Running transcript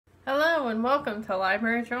Hello and welcome to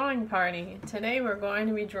Library Drawing Party. Today we're going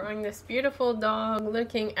to be drawing this beautiful dog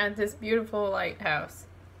looking at this beautiful lighthouse.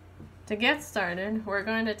 To get started, we're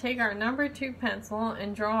going to take our number 2 pencil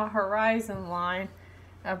and draw a horizon line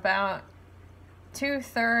about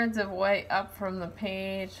 2/3 of way up from the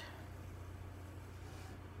page,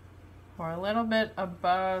 or a little bit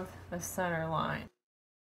above the center line.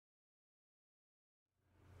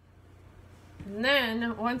 And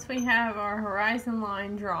then, once we have our horizon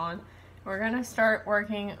line drawn, we're going to start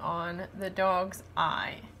working on the dog's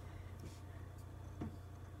eye.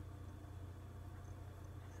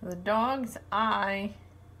 So the dog's eye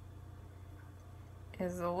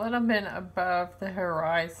is a little bit above the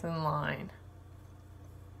horizon line.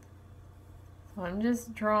 So I'm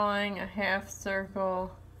just drawing a half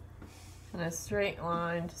circle and a straight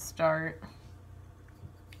line to start.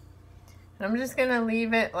 I'm just going to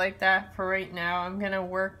leave it like that for right now. I'm going to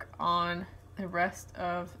work on the rest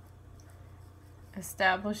of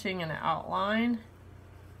establishing an outline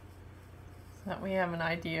so that we have an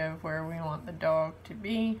idea of where we want the dog to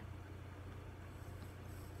be.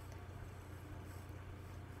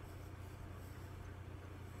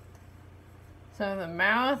 So the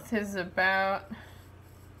mouth is about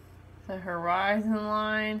the horizon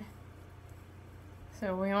line.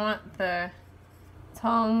 So we want the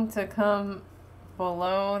tongue to come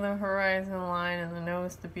below the horizon line and the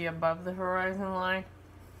nose to be above the horizon line.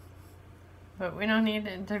 But we don't need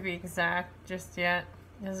it to be exact just yet.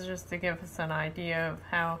 This is just to give us an idea of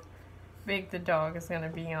how big the dog is going to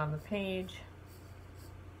be on the page.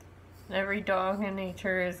 Every dog in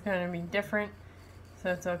nature is going to be different, so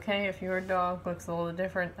it's okay if your dog looks a little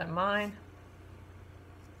different than mine.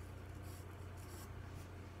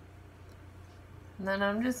 And then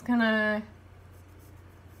I'm just going to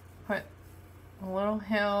put a little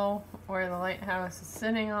hill where the lighthouse is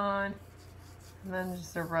sitting on, and then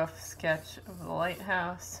just a rough sketch of the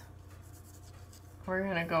lighthouse. We're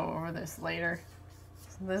going to go over this later.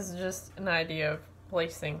 So this is just an idea of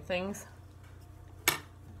placing things. I'm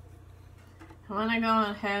going to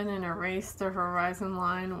go ahead and erase the horizon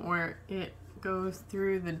line where it goes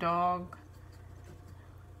through the dog.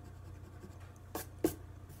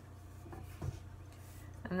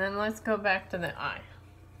 And then let's go back to the eye.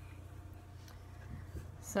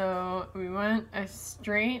 So we want a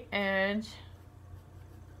straight edge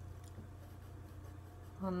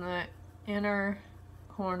on the inner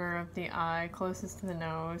corner of the eye closest to the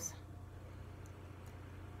nose.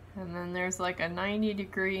 And then there's like a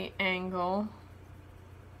 90-degree angle.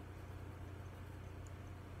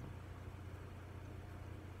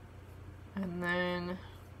 And then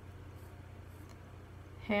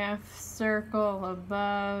half circle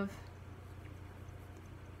above.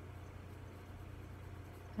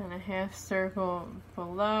 And a half circle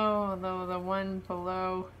below, although the one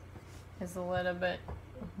below is a little bit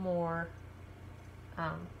more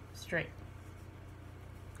straight.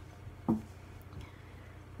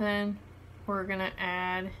 Then we're going to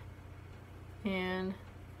add in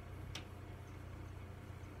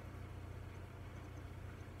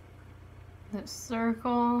the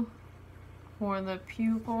circle for the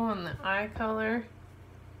pupil and the eye color.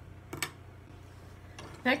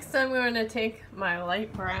 Next, I'm going to take my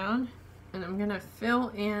light brown and I'm going to fill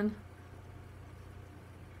in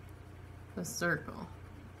the circle.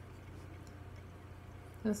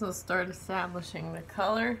 This will start establishing the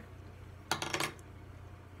color.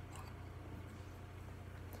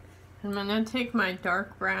 I'm going to take my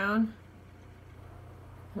dark brown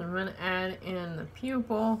and I'm going to add in the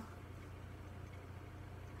pupil,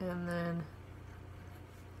 and then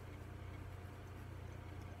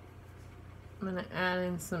I'm going to add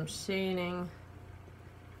in some shading,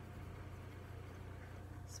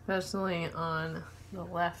 especially on the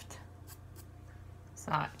left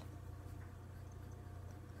side.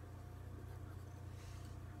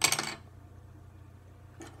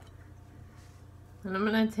 And I'm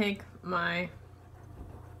going to take my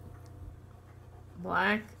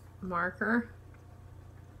black marker.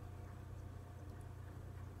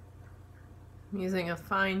 I'm using a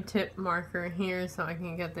fine tip marker here so I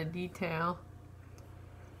can get the detail.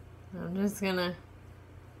 I'm just going to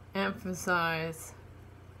emphasize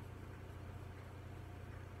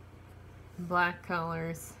black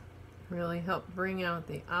colors, really help bring out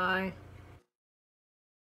the eye.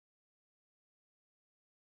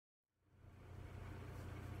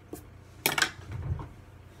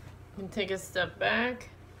 And take a step back.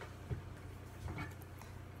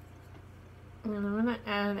 And I'm going to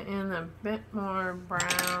add in a bit more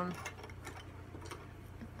brown.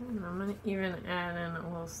 And I'm going to even add in a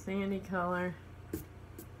little sandy color.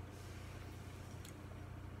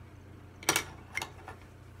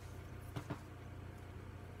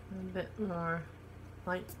 a bit more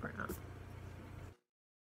light brown.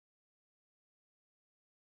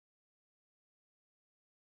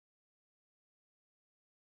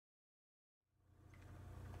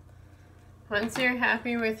 Once you're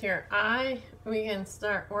happy with your eye, we can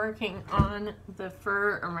start working on the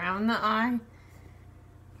fur around the eye.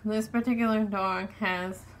 This particular dog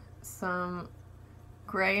has some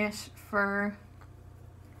grayish fur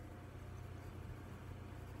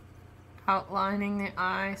outlining the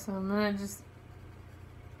eye, so I'm going to just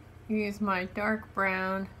use my dark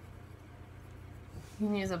brown. You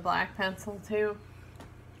can use a black pencil too.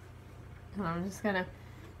 And I'm just going to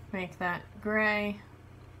make that gray.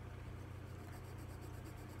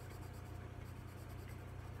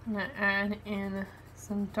 I'm going to add in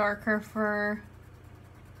some darker fur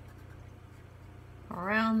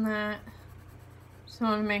around that. Just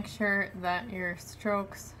want to make sure that your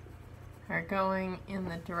strokes are going in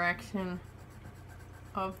the direction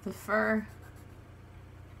of the fur.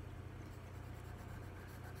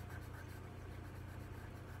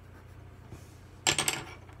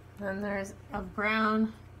 Then there's a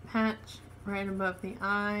brown patch right above the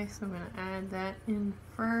eye, so I'm going to add that in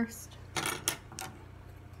first.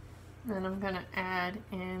 Then I'm going to add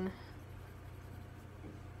in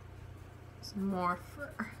some more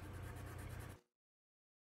fur.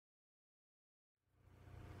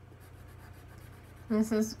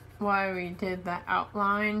 This is why we did the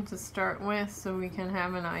outline to start with, so we can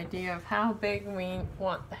have an idea of how big we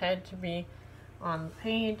want the head to be on the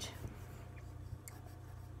page.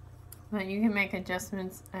 But you can make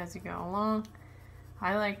adjustments as you go along.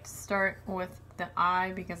 I like to start with the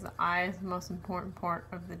eye because the eye is the most important part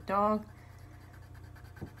of the dog.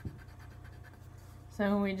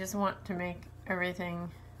 So we just want to make everything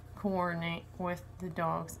coordinate with the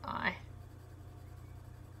dog's eye.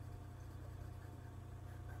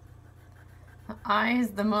 The eye is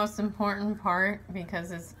the most important part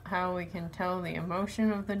because it's how we can tell the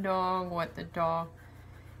emotion of the dog, what the dog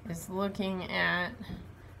is looking at,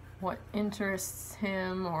 what interests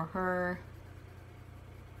him or her.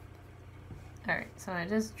 Alright, so I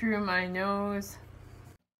just drew my nose.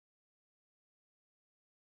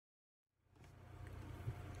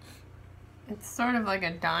 It's sort of like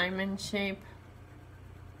a diamond shape.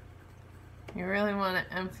 You really want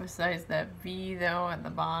to emphasize that V though at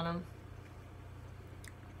the bottom.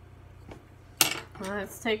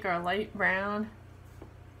 Let's take our light brown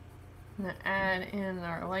and add in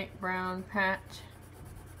our light brown patch,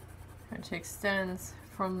 which extends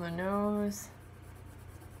from the nose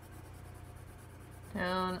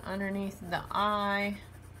down underneath the eye.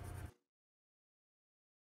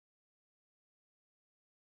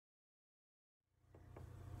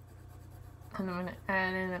 And I'm going to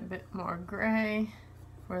add in a bit more gray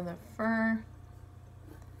for the fur.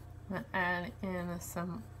 I'm going to add in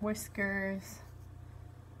some whiskers.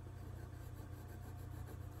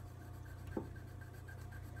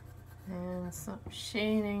 And some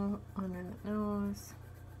shading under the nose.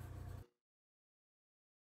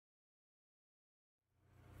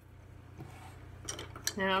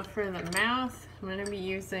 Now for the mouth, I'm going to be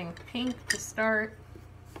using pink to start.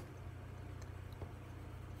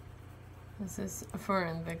 This is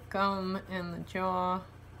for the gum and the jaw.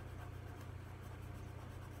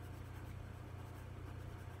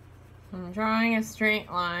 I'm drawing a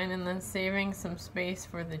straight line and then saving some space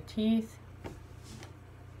for the teeth.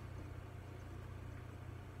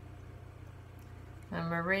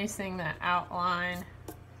 I'm erasing that outline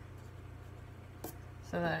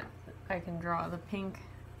so that I can draw the pink.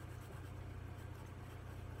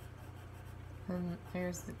 And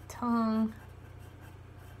there's the tongue.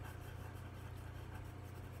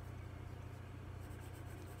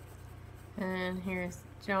 And here's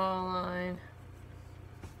the jawline.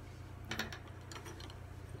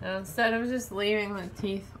 Now instead of just leaving the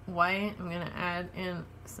teeth white, I'm going to add in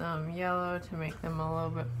some yellow to make them a little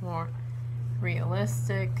bit more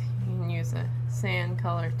realistic. You can use a sand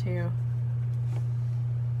color too.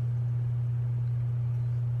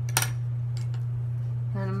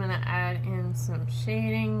 Then I'm going to add in some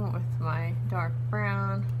shading with my dark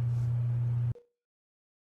brown.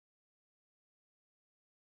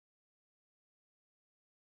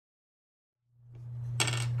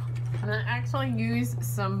 I'm going to actually use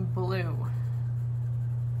some blue.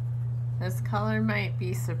 This color might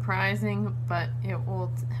be surprising, but it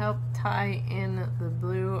will help tie in the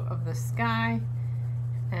blue of the sky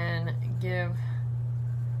and give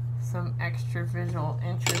some extra visual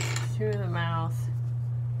interest to the mouth.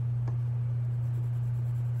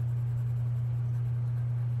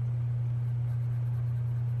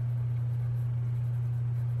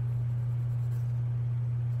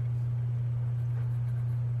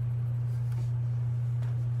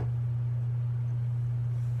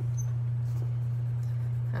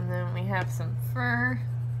 then we have some fur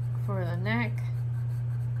for the neck.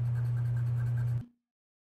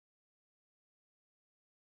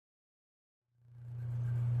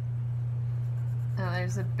 Now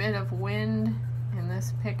there's a bit of wind in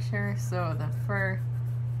this picture, so the fur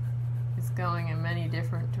is going in many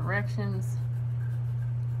different directions.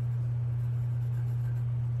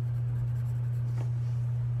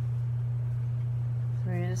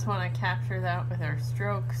 So we just want to capture that with our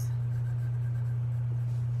strokes.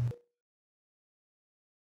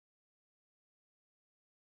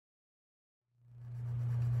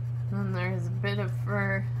 And there's a bit of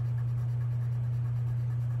fur.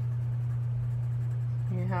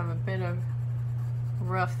 You have a bit of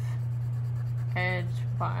rough edge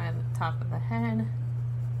by the top of the head.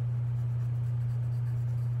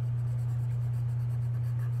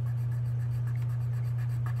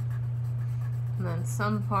 And then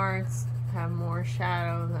some parts have more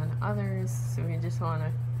shadow than others, so we just want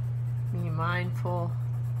to be mindful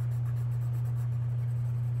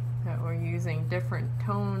that we're using different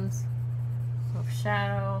tones of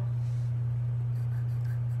shadow.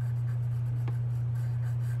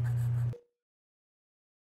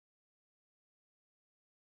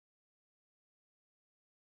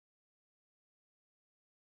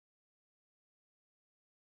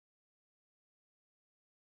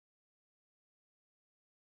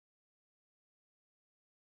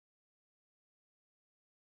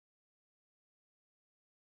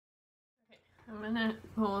 I'm gonna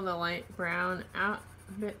pull the light brown out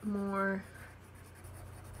a bit more.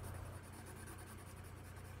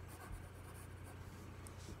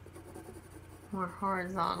 More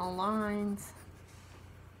horizontal lines.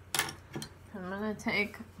 I'm gonna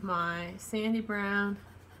take my sandy brown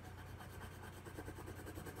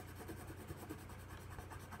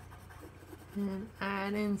and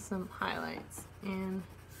add in some highlights in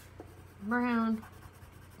brown,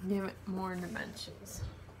 give it more dimensions.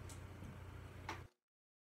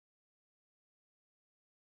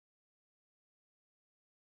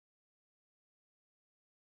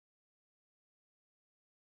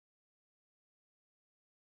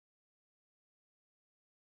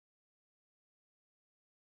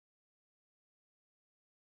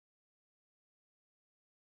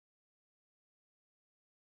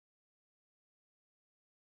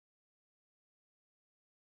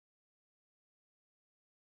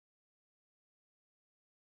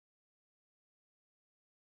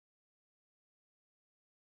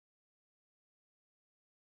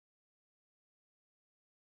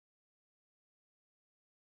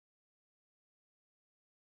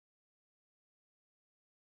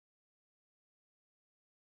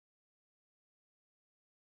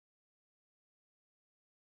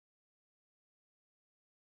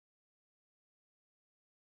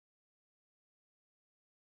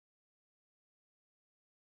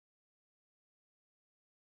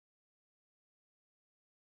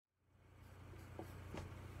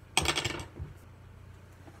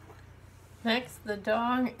 Next, the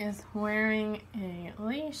dog is wearing a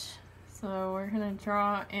leash, so we're going to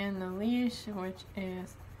draw in the leash, which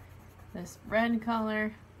is this red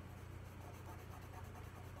color.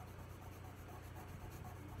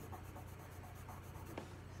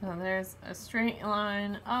 So there's a straight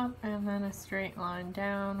line up and then a straight line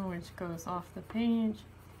down, which goes off the page.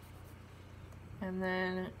 And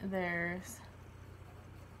then there's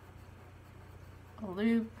a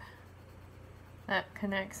loop that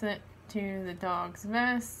connects it to the dog's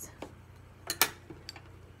vest.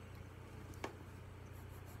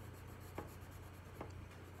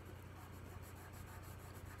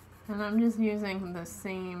 And I'm just using the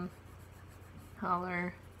same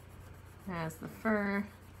color as the fur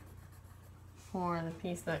for the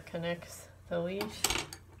piece that connects the leash.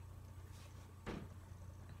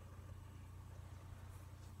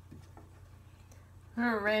 I'm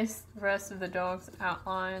going to erase the rest of the dog's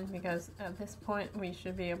outline because at this point we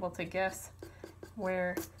should be able to guess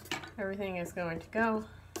where everything is going to go.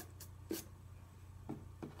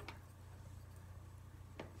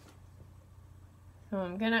 So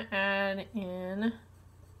I'm going to add in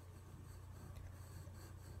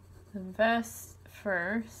the vest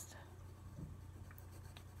first.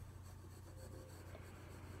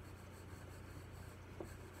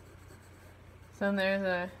 So there's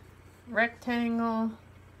a rectangle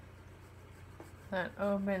that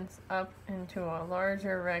opens up into a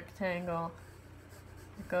larger rectangle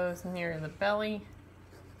that goes near the belly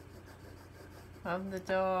of the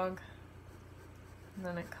dog, and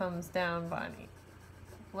then it comes down by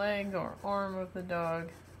the leg or arm of the dog.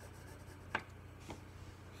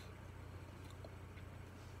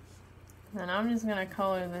 Then I'm just going to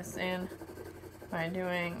color this in by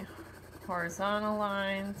doing horizontal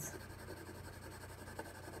lines.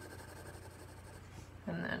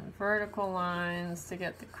 And then vertical lines to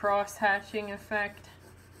get the cross hatching effect.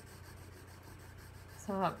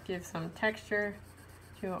 So I'll give some texture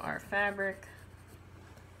to our fabric.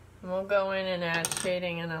 And we'll go in and add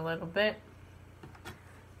shading in a little bit.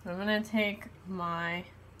 I'm going to take my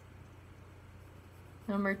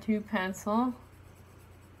number 2 pencil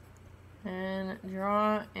and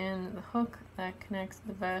draw in the hook that connects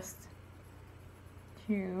the vest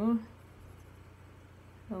to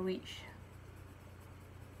the leash.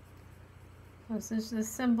 This is just a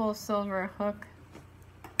simple silver hook.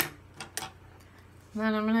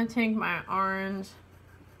 Then I'm going to take my orange,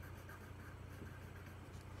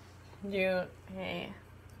 do a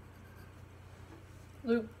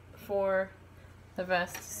loop for the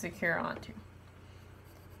vest to secure onto.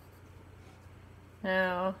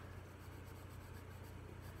 Now,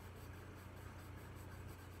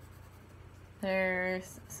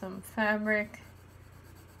 there's some fabric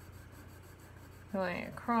going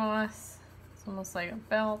across. It's almost like a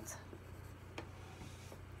belt.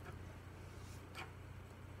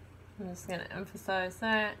 I'm just going to emphasize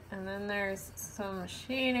that. And then there's some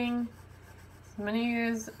shading. So I'm going to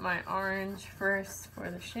use my orange first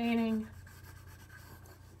for the shading.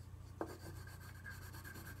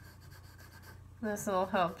 This will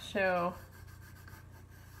help show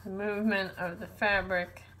the movement of the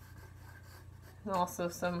fabric and also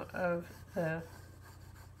some of the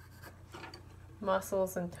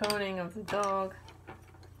muscles and toning of the dog.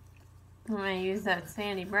 I'm going to use that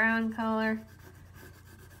sandy brown color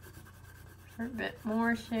for a bit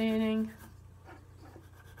more shading.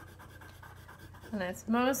 And it's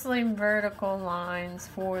mostly vertical lines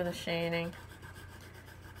for the shading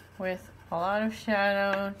with a lot of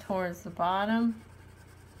shadow towards the bottom.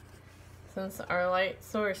 Since our light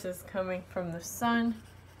source is coming from the sun,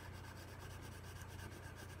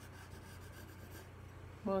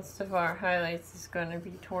 most of our highlights is going to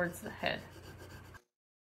be towards the head.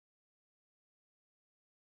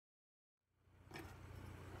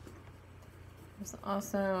 There's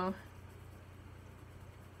also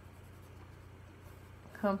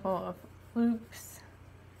a couple of loops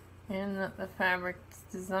in the fabric's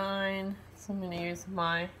design, so I'm going to use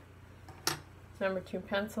my number 2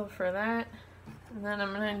 pencil for that. And then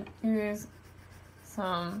I'm going to use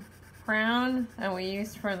some brown that we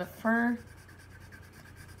used for the fur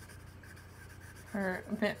for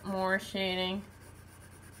a bit more shading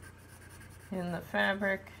in the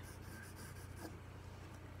fabric.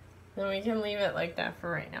 Then we can leave it like that for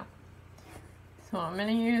right now. So I'm going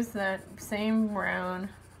to use that same brown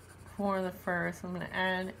for the fur, so I'm going to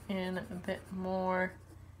add in a bit more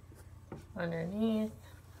underneath.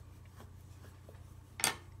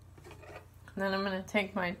 And then I'm going to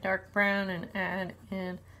take my dark brown and add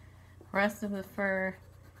in the rest of the fur.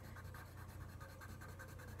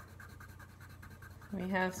 We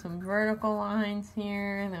have some vertical lines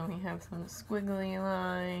here, then we have some squiggly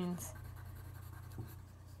lines.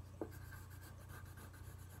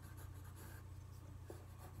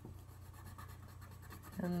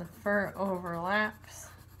 And the fur overlaps.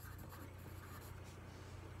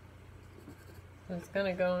 So it's going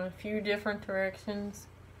to go in a few different directions.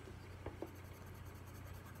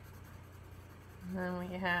 And then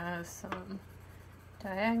we have some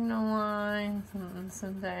diagonal lines and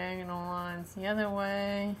some diagonal lines the other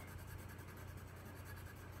way.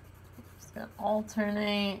 Just gonna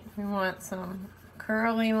alternate. We want some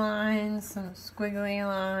curly lines, some squiggly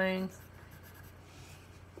lines.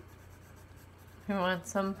 We want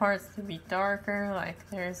some parts to be darker, like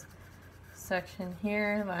there's a section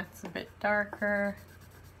here that's a bit darker.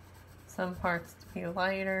 Some parts to be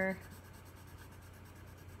lighter.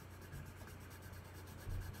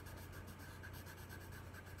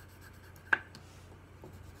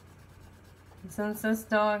 Since this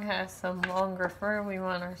dog has some longer fur, we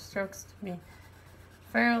want our strokes to be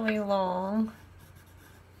fairly long.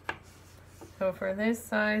 So for this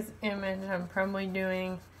size image, I'm probably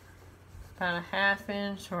doing about a 1/2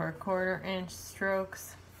 inch or a 1/4 inch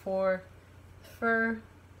strokes for fur,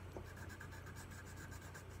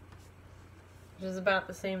 which is about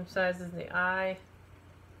the same size as the eye.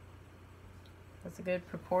 That's a good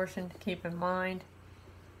proportion to keep in mind.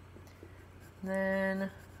 Then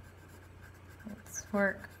let's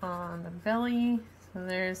work on the belly. So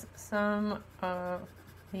there's some of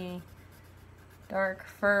the dark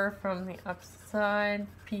fur from the upside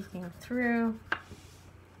peeking through.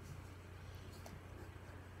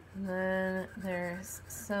 And then there's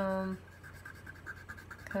some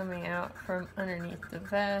coming out from underneath the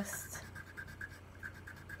vest.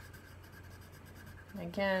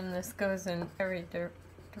 Again, this goes in every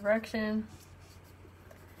direction.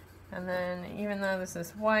 And then even though this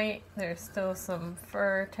is white, there's still some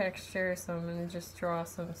fur texture, so I'm going to just draw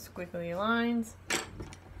some squiggly lines.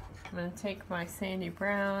 I'm going to take my sandy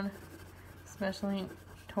brown, especially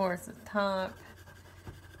towards the top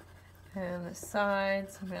and the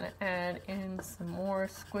sides. I'm going to add in some more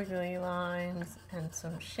squiggly lines and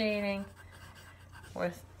some shading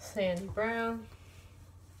with sandy brown.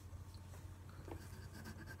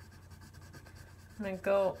 I'm going to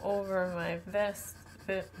go over my vest a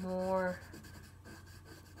bit more.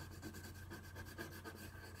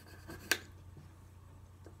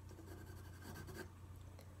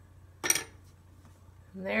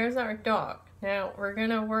 And there's our dog. Now we're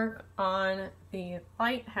going to work on the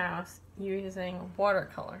lighthouse using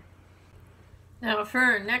watercolor. Now for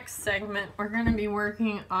our next segment, we're going to be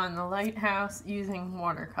working on the lighthouse using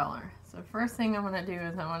watercolor. So first thing I'm going to do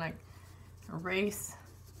is I want to erase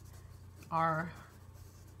our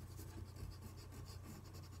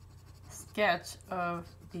sketch of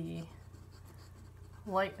the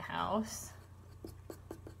lighthouse.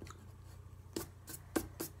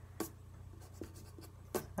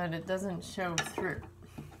 That it doesn't show through.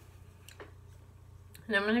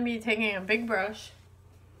 And I'm going to be taking a big brush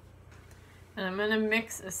and I'm going to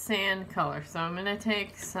mix a sand color. So I'm going to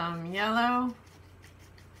take some yellow,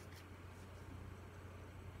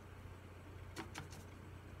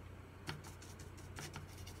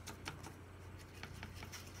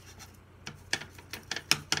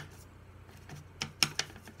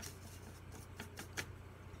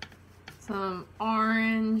 some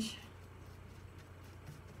orange,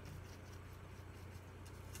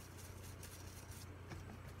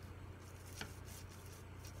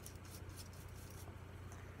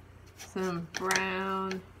 some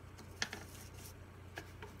brown,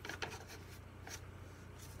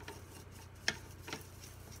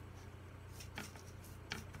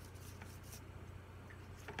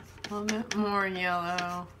 a little bit more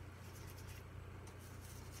yellow,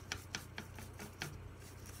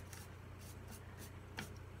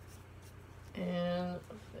 and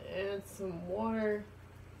add some water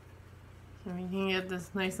so we can get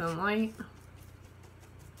this nice and light.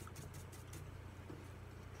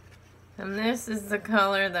 And this is the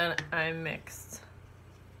color that I mixed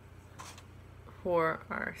for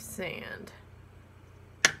our sand.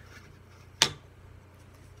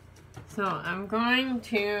 So I'm going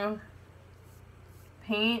to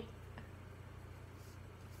paint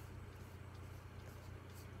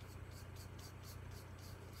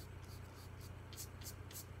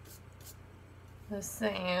the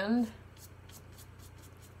sand.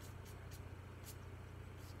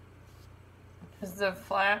 This is a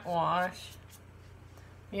flat wash.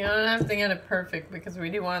 You don't have to get it perfect because we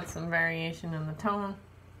do want some variation in the tone.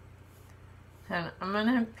 And I'm going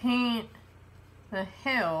to paint the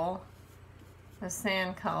hill the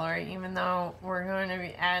sand color, even though we're going to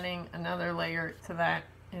be adding another layer to that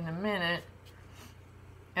in a minute.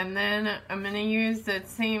 And then I'm going to use that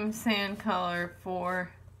same sand color for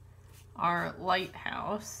our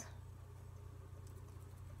lighthouse.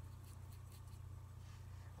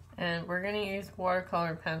 And we're going to use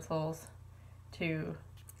watercolor pencils to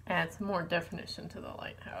add some more definition to the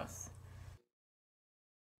lighthouse.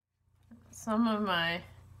 Some of my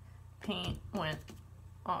paint went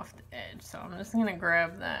off the edge, so I'm just going to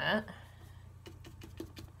grab that.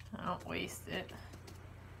 I don't waste it.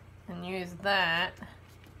 And use that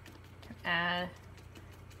to add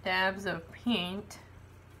dabs of paint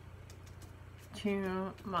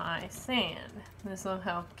to my sand. This will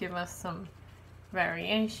help give us some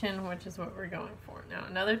variation, which is what we're going for. Now,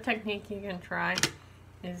 another technique you can try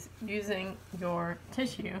is using your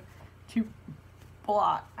tissue to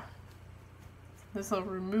blot. This will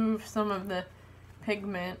remove some of the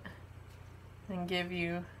pigment and give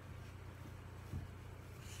you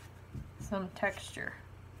some texture.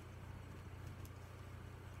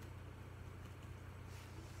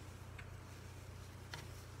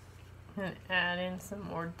 And add in some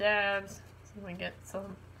more dabs so we get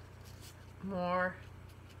some more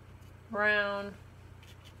brown.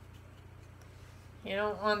 You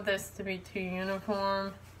don't want this to be too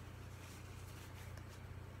uniform.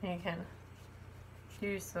 You can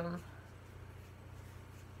do some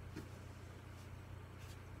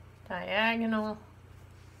diagonal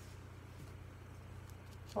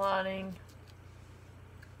blotting.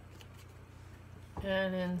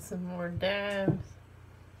 Add in some more dabs.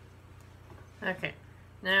 Okay,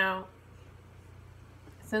 now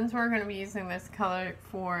since we're going to be using this color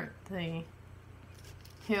for the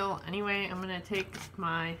hill anyway, I'm going to take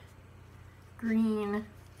my green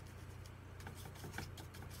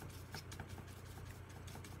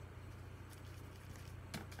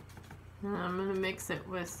And I'm going to mix it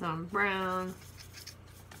with some brown,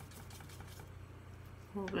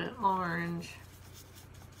 a little bit orange.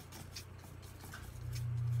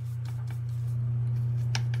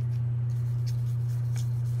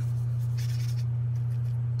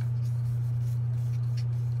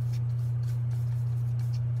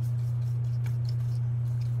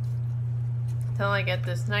 Until I get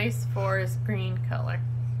this nice forest green color.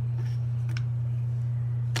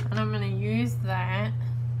 And I'm going to use that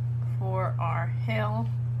for our hill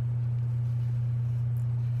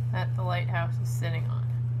that the lighthouse is sitting on.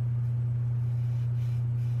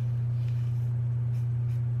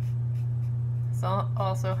 This will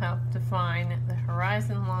also help define the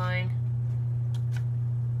horizon line.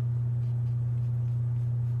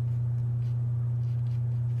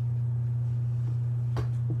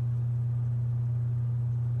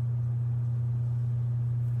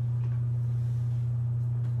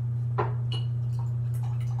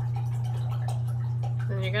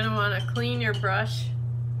 Then you're going to want to clean your brush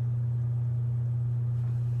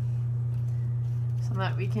so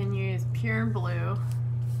that we can use pure blue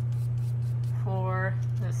for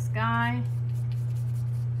the sky.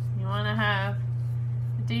 You want to have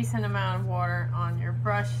a decent amount of water on your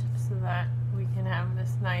brush so that we can have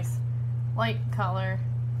this nice light color,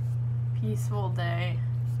 peaceful day.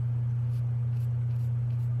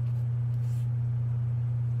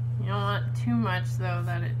 You don't want too much though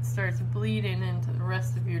that it starts bleeding into the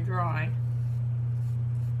rest of your drawing.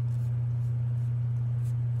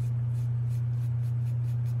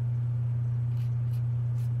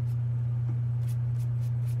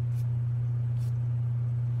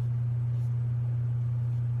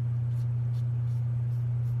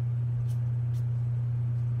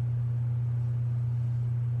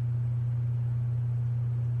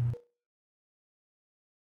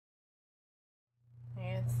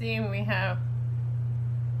 See, we have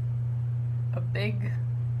a big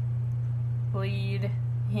bleed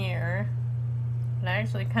here, and I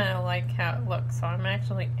actually kind of like how it looks, so I'm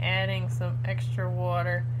actually adding some extra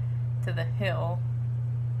water to the hill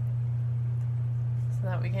so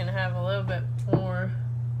that we can have a little bit more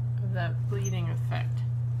of that bleeding effect.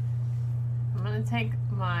 I'm going to take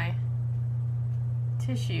my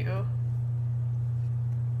tissue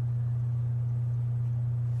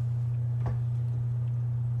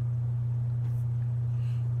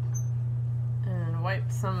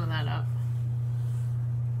wipe some of that up.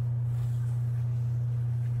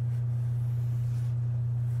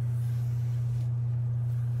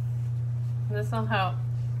 This will help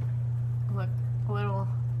look a little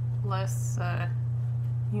less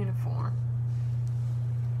uniform.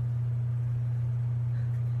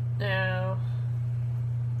 Now,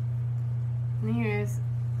 I'm going to use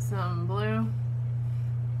some blue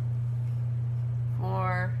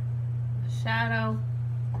for the shadow.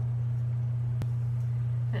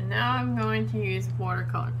 And now I'm going to use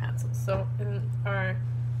watercolor pencils. So in our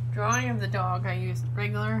drawing of the dog, I used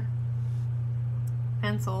regular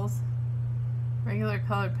pencils, regular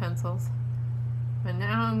colored pencils. But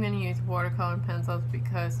now I'm going to use watercolor pencils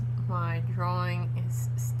because my drawing is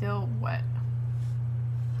still wet.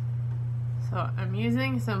 So I'm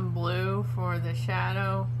using some blue for the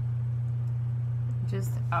shadow,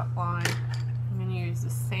 just to outline. I'm going to use the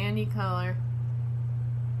sandy color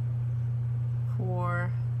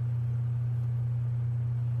for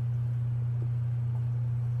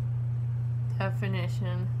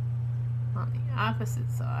definition on the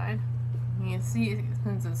opposite side. You can see,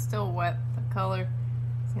 since it's still wet, the color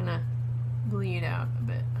is going to bleed out a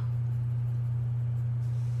bit.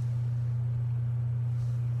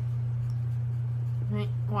 Right,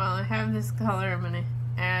 while I have this color, I'm going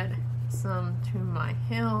to add some to my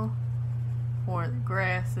hill for the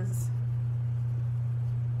grasses.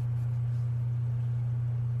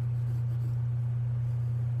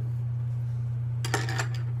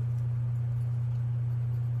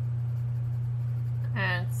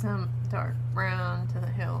 Some dark brown to the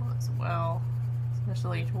hill as well,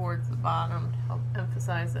 especially towards the bottom to help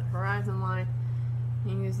emphasize the horizon line.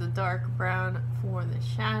 You use the dark brown for the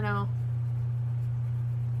shadow.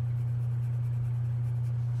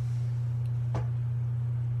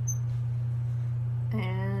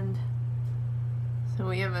 And so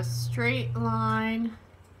we have a straight line,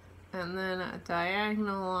 and then a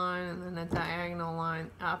diagonal line, and then a diagonal line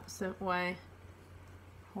opposite way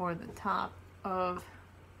for the top of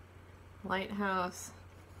lighthouse.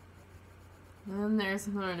 Then there's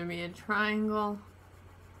going to be a triangle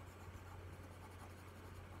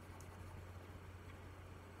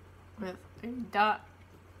with a dot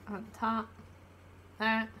on top,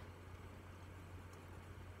 that.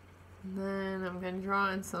 And then I'm going to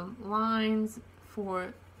draw in some lines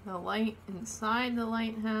for the light inside the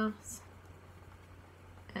lighthouse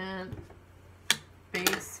and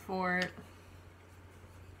base for it.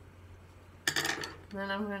 Then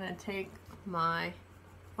I'm going to take my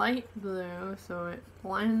light blue so it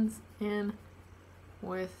blends in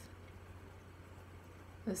with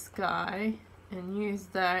the sky and use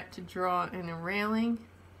that to draw in a railing.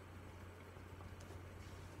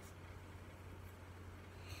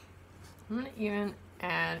 I'm going to even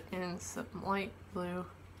add in some light blue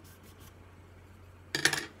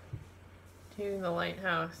to the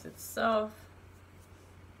lighthouse itself.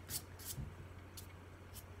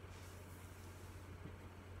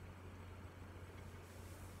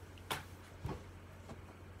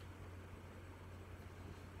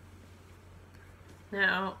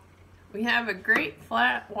 Now, we have a great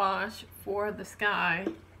flat wash for the sky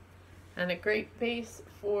and a great base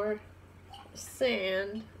for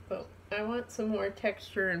sand, but I want some more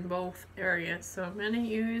texture in both areas. So I'm going to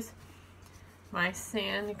use my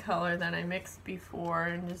sand color that I mixed before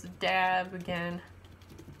and just dab again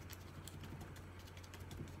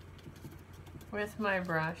with my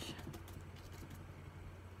brush.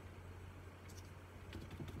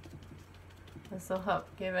 This will help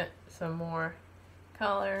give it some more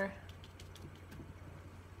color.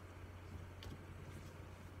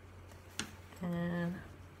 And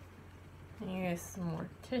use some more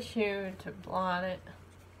tissue to blot it.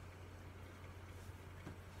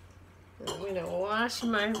 I'm going to wash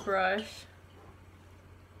my brush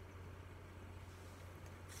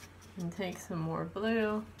and take some more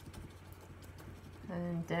blue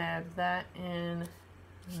and dab that in and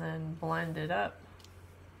then blend it up.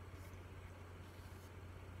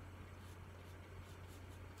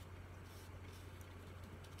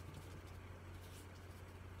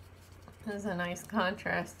 There's a nice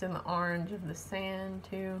contrast in the orange of the sand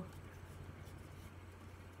too.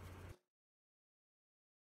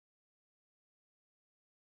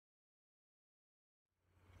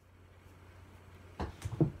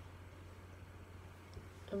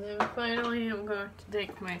 And then finally I'm going to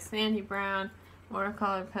take my sandy brown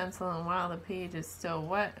watercolor pencil, and while the page is still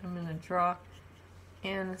wet, I'm going to draw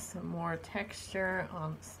in some more texture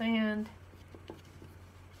on the sand.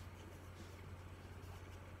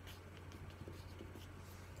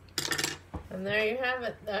 And there you have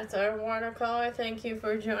it. That's our watercolor. Thank you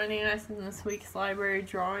for joining us in this week's library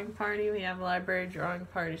drawing party. We have library drawing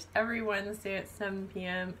parties every Wednesday at 7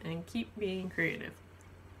 p.m. and keep being creative.